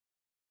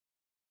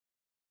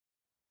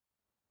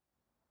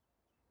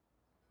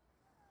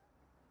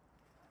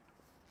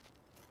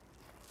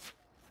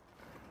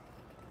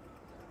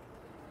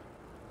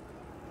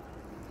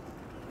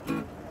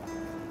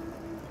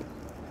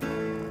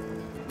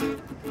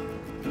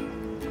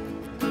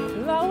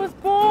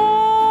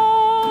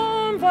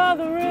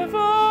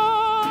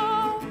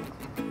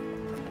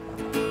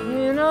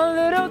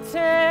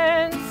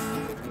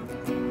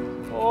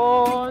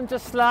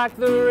just like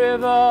the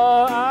river,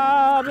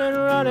 I've been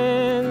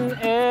running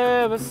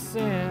ever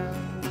since.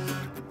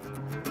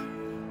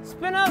 It's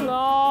been a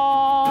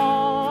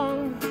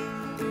long,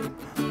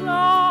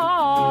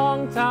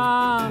 long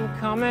time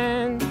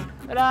coming,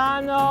 but I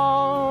know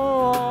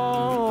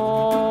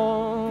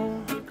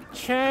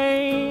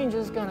change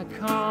is gonna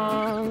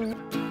come.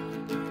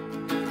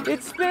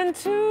 It's been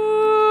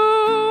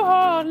too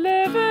hard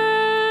living,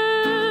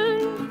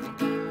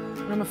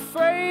 and I'm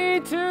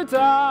afraid to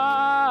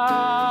die.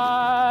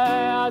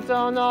 I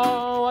don't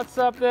know what's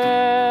up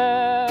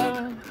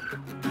there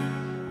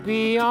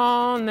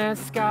beyond that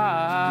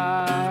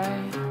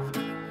sky.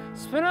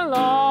 It's been a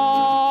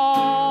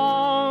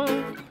long,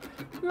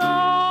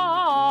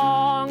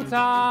 long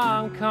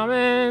time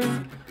coming,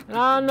 and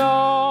I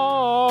know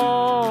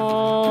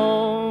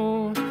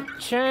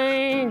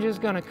change is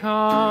gonna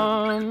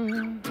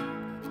come.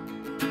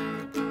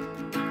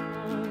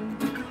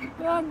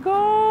 I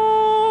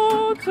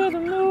go to the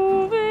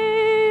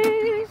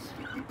movies,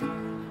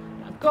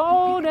 I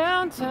go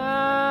downtown.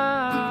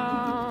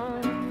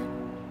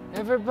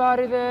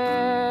 Everybody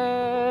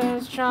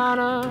there's trying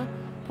to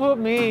put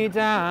me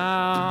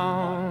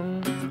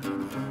down.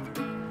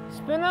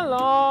 It's been a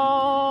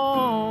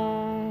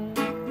long,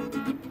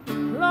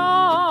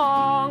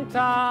 long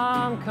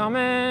time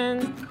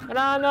coming, and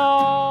I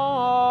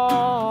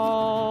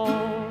know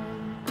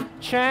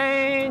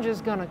change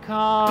is gonna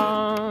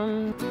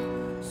come.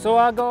 So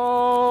I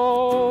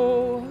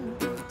go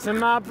to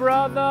my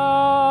brother,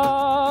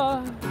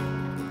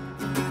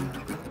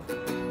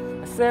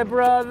 I said,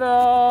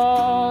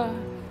 brother,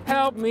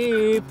 help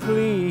me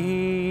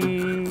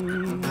please.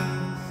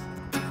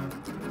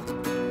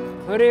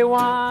 But he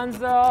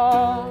winds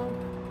up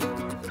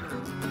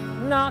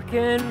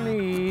knocking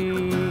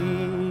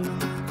me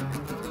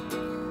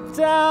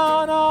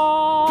down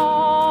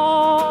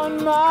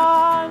on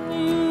my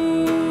knees.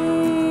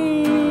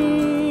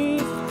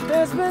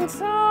 There's been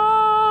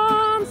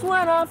times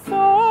when I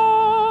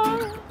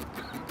thought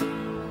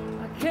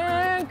I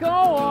can't go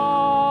on.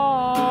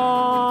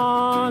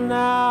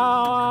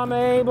 Now I'm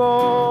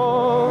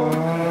able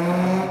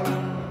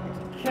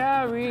to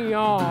carry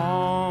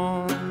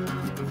on.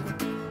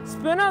 It's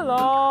been a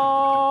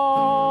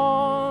long,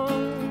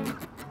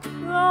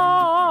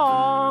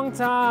 long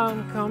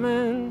time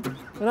coming,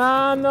 but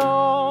I know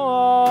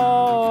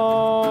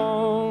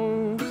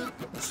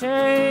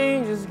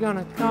change is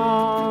gonna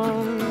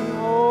come.